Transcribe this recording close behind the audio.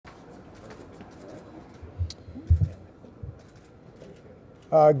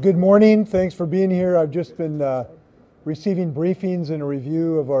Good morning. Thanks for being here. I've just been receiving briefings and a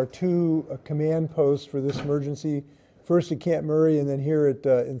review of our two command posts for this emergency, first at Camp Murray and then here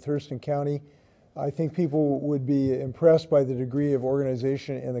in Thurston County. I think people would be impressed by the degree of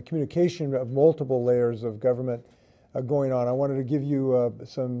organization and the communication of multiple layers of government going on. I wanted to give you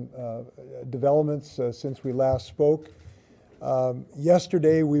some developments since we last spoke.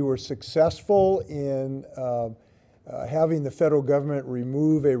 Yesterday we were successful in having the federal government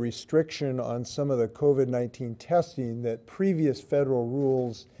remove a restriction on some of the COVID-19 testing that previous federal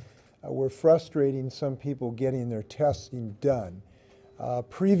rules were frustrating some people getting their testing done.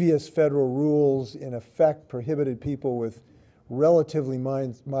 Previous federal rules in effect prohibited people with relatively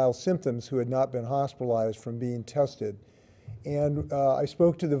mild symptoms who had not been hospitalized from being tested. And I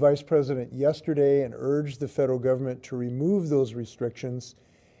spoke to the Vice President yesterday and urged the federal government to remove those restrictions,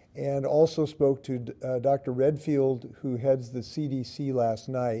 and also spoke to Dr. Redfield, who heads the CDC, last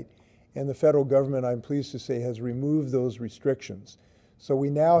night. And the federal government, I'm pleased to say, has removed those restrictions. So we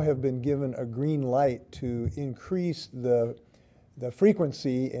now have been given a green light to increase the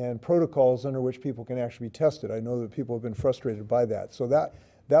frequency and protocols under which people can actually be tested. I know that people have been frustrated by that. So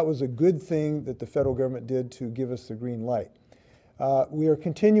that was a good thing that the federal government did to give us the green light. We are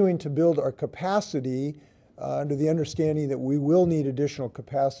continuing to build our capacity under the understanding that we will need additional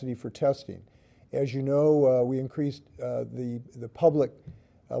capacity for testing. As you know, we increased the public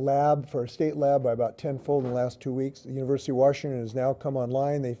lab for our state lab by about tenfold in the last 2 weeks. The University of Washington has now come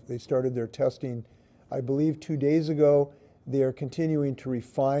online. They started their testing, I believe, 2 days ago. They are continuing to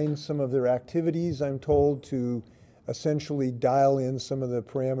refine some of their activities, I'm told, to essentially dial in some of the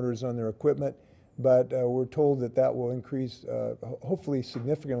parameters on their equipment. But we're told that that will increase hopefully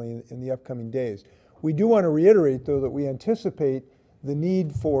significantly in the upcoming days. We do want to reiterate, though, that we anticipate the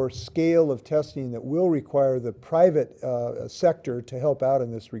need for scale of testing that will require the private sector to help out in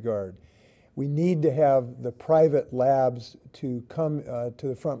this regard. We need to have the private labs to come to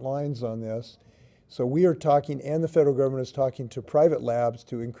the front lines on this. So we are talking, and the federal government is talking to private labs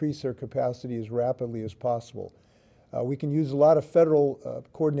to increase their capacity as rapidly as possible. We can use a lot of federal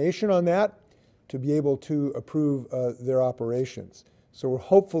coordination on that to be able to approve their operations. So we're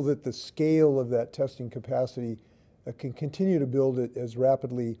hopeful that the scale of that testing capacity can continue to build it as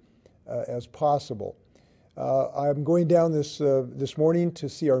rapidly as possible. I'm going down this morning to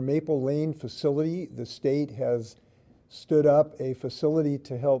see our Maple Lane facility. The state has stood up a facility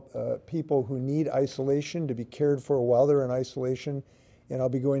to help people who need isolation to be cared for while they're in isolation, and I'll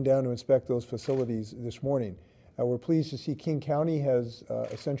be going down to inspect those facilities this morning. We're pleased to see King County has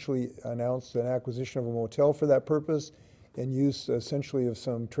essentially announced an acquisition of a motel for that purpose, and use essentially of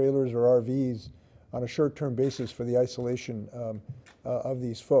some trailers or RVs on a short-term basis for the isolation of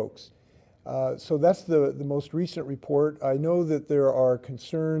these folks. So that's the most recent report. I know that there are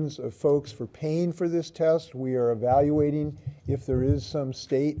concerns of folks for paying for this test. We are evaluating if there is some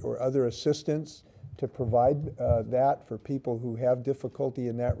state or other assistance to provide that for people who have difficulty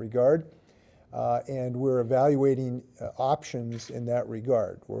in that regard. And we're evaluating options in that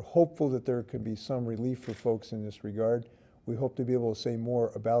regard. We're hopeful that there could be some relief for folks in this regard. We hope to be able to say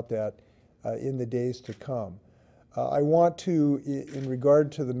more about that in the days to come. I want to, in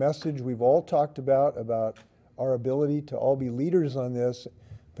regard to the message we've all talked about our ability to all be leaders on this,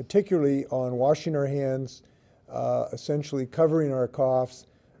 particularly on washing our hands, essentially covering our coughs,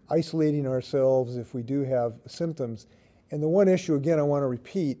 isolating ourselves if we do have symptoms. And the one issue, again, I want to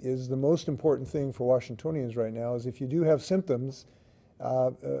repeat, is the most important thing for Washingtonians right now is if you do have symptoms,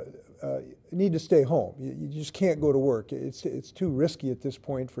 you need to stay home. You just can't go to work. It's too risky at this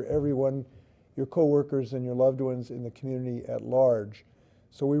point for everyone, your coworkers and your loved ones in the community at large.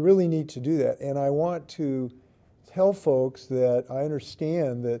 So we really need to do that. And I want to tell folks that I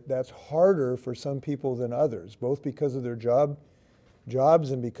understand that that's harder for some people than others, both because of their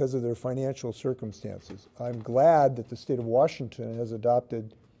jobs and because of their financial circumstances. I'm glad that the state of Washington has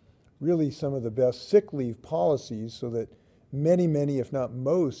adopted really some of the best sick leave policies so that many, if not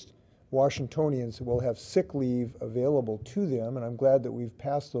most, Washingtonians will have sick leave available to them, and I'm glad that we've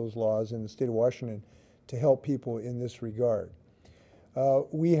passed those laws in the state of Washington to help people in this regard.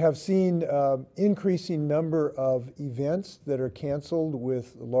 We have seen increasing number of events that are canceled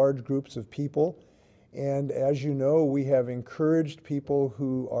with large groups of people, and as you know, we have encouraged people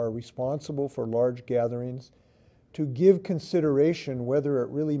who are responsible for large gatherings to give consideration whether it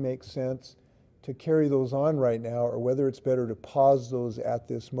really makes sense to carry those on right now or whether it's better to pause those at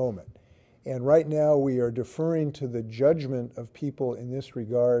this moment. And right now we are deferring to the judgment of people in this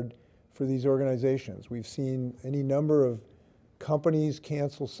regard for these organizations. We've seen any number of companies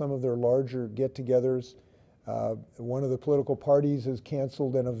cancel some of their larger get-togethers. One of the political parties has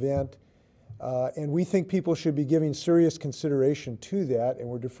canceled an event. And we think people should be giving serious consideration to that, and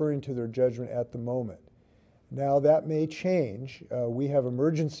we're deferring to their judgment at the moment. Now, that may change. We have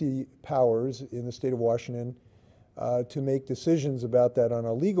emergency powers in the state of Washington to make decisions about that on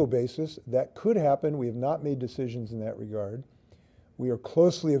a legal basis. That could happen. We have not made decisions in that regard. We are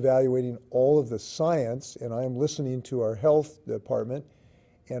closely evaluating all of the science, and I am listening to our health department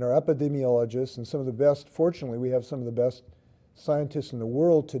and our epidemiologists and some of the best, fortunately, we have some of the best scientists in the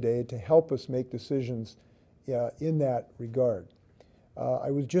world today to help us make decisions in that regard.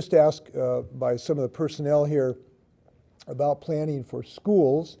 I was just asked by some of the personnel here about planning for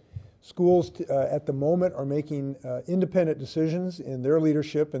schools. Schools at the moment are making independent decisions in their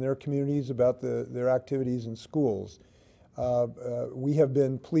leadership and their communities about their activities in schools. We have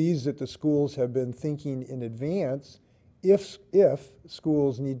been pleased that the schools have been thinking in advance, if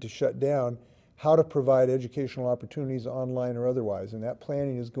schools need to shut down, how to provide educational opportunities online or otherwise. And that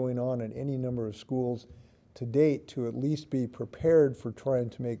planning is going on in any number of schools to date to at least be prepared for trying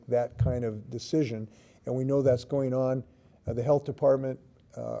to make that kind of decision. And we know that's going on. The health department,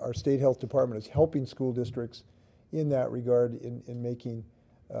 our state health department is helping school districts in that regard in making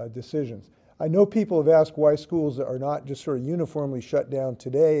decisions. I know people have asked why schools are not just sort of uniformly shut down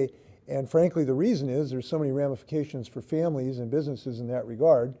today. And frankly, the reason is there's so many ramifications for families and businesses in that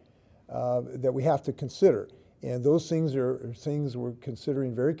regard that we have to consider. And those things are things we're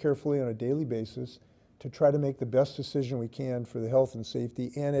considering very carefully on a daily basis to try to make the best decision we can for the health and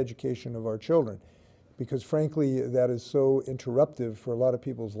safety and education of our children. Because frankly, that is so interruptive for a lot of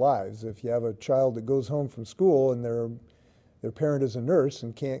people's lives. If you have a child that goes home from school and their parent is a nurse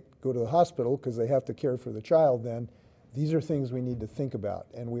and can't go to the hospital because they have to care for the child, then these are things we need to think about,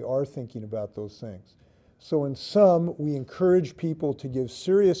 and we are thinking about those things. So in sum, we encourage people to give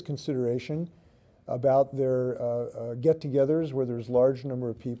serious consideration about their get-togethers where there's a large number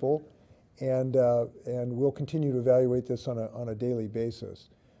of people, and we'll continue to evaluate this on a daily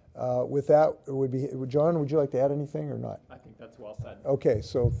basis. With that, John, would you like to add anything or not? I think that's well said. Okay,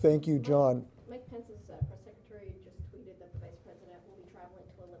 so thank you, John. Mike Pence's press secretary just tweeted that the vice president will be traveling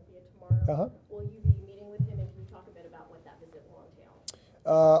to Olympia tomorrow. Will you be meeting with him, and can you talk a bit about what that visit will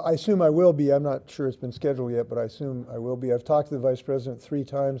entail? I assume I will be. I'm not sure it's been scheduled yet, but I assume I will be. I've talked to the vice president 3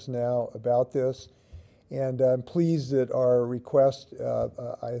 times now about this, and I'm pleased that our request,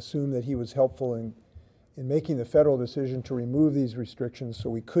 I assume that he was helpful in making the federal decision to remove these restrictions so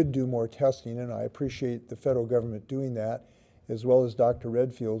we could do more testing, and I appreciate the federal government doing that, as well as Dr.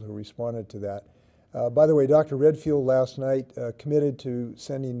 Redfield, who responded to that. By the way, Dr. Redfield last night committed to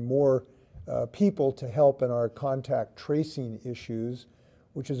sending more people to help in our contact tracing issues,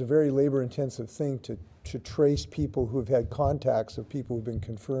 which is a very labor-intensive thing to trace people who've had contacts of people who've been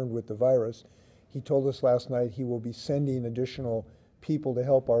confirmed with the virus. He told us last night he will be sending additional people to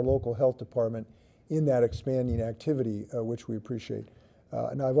help our local health department in that expanding activity, which we appreciate.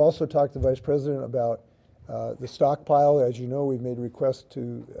 And I've also talked to the Vice President about the stockpile. As you know, we've made requests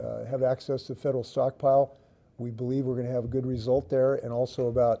to have access to the federal stockpile. We believe we're going to have a good result there, and also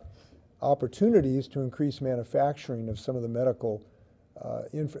about opportunities to increase manufacturing of some of the medical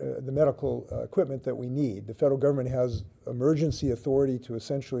equipment that we need. The federal government has emergency authority to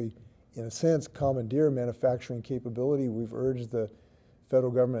essentially, in a sense, commandeer manufacturing capability. We've urged the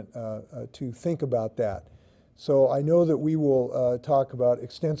federal government to think about that. So I know that we will talk about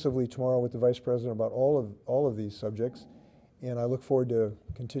extensively tomorrow with the Vice President about all of these subjects, and I look forward to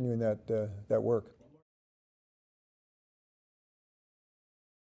continuing that work.